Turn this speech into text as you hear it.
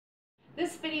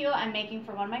This video I'm making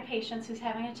for one of my patients who's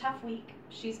having a tough week.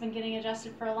 She's been getting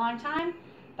adjusted for a long time,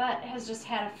 but has just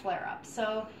had a flare-up.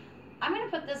 So I'm going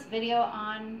to put this video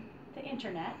on the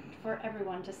internet for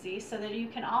everyone to see so that you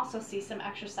can also see some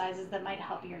exercises that might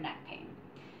help your neck pain.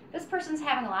 This person's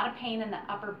having a lot of pain in the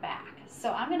upper back.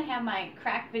 So I'm going to have my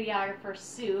crack videographer,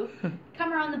 Sue,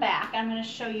 come around the back. I'm going to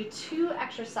show you 2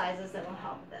 exercises that will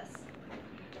help this.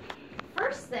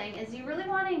 First thing is you really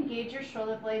want to engage your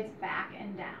shoulder blades back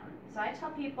and down. So I tell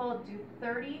people do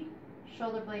 30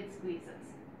 shoulder blade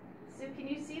squeezes. Sue, can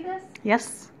you see this?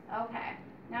 Yes. Okay.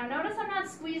 Now notice I'm not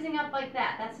squeezing up like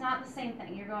that. That's not the same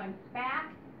thing. You're going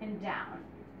back and down.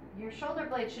 Your shoulder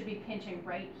blade should be pinching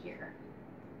right here.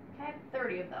 Okay,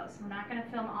 30 of those. We're not going to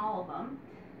film all of them.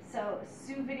 So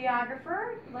Sue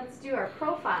videographer, let's do our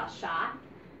profile shot.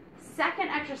 Second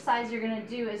exercise you're going to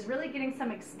do is really getting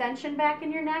some extension back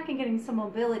in your neck and getting some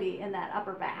mobility in that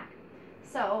upper back.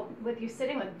 So with you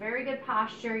sitting with very good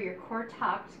posture, your core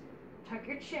tucked, tuck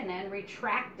your chin in,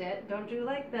 retract it. Don't do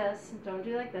like this. Don't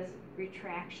do like this.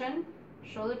 Retraction,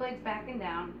 shoulder blades back and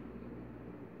down.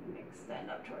 And extend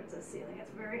up towards the ceiling.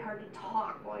 It's very hard to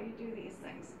talk while you do these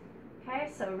things.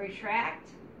 Okay, so retract,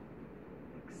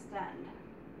 extend.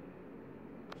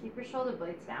 Keep your shoulder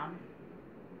blades down.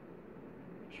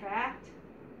 Retract,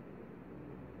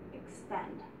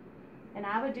 extend. And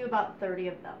I would do about 30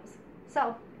 of those.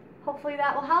 So hopefully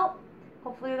that will help.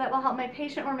 Hopefully that will help my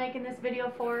patient we're making this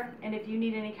video for. And if you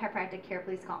need any chiropractic care,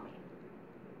 please call me.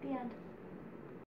 The end.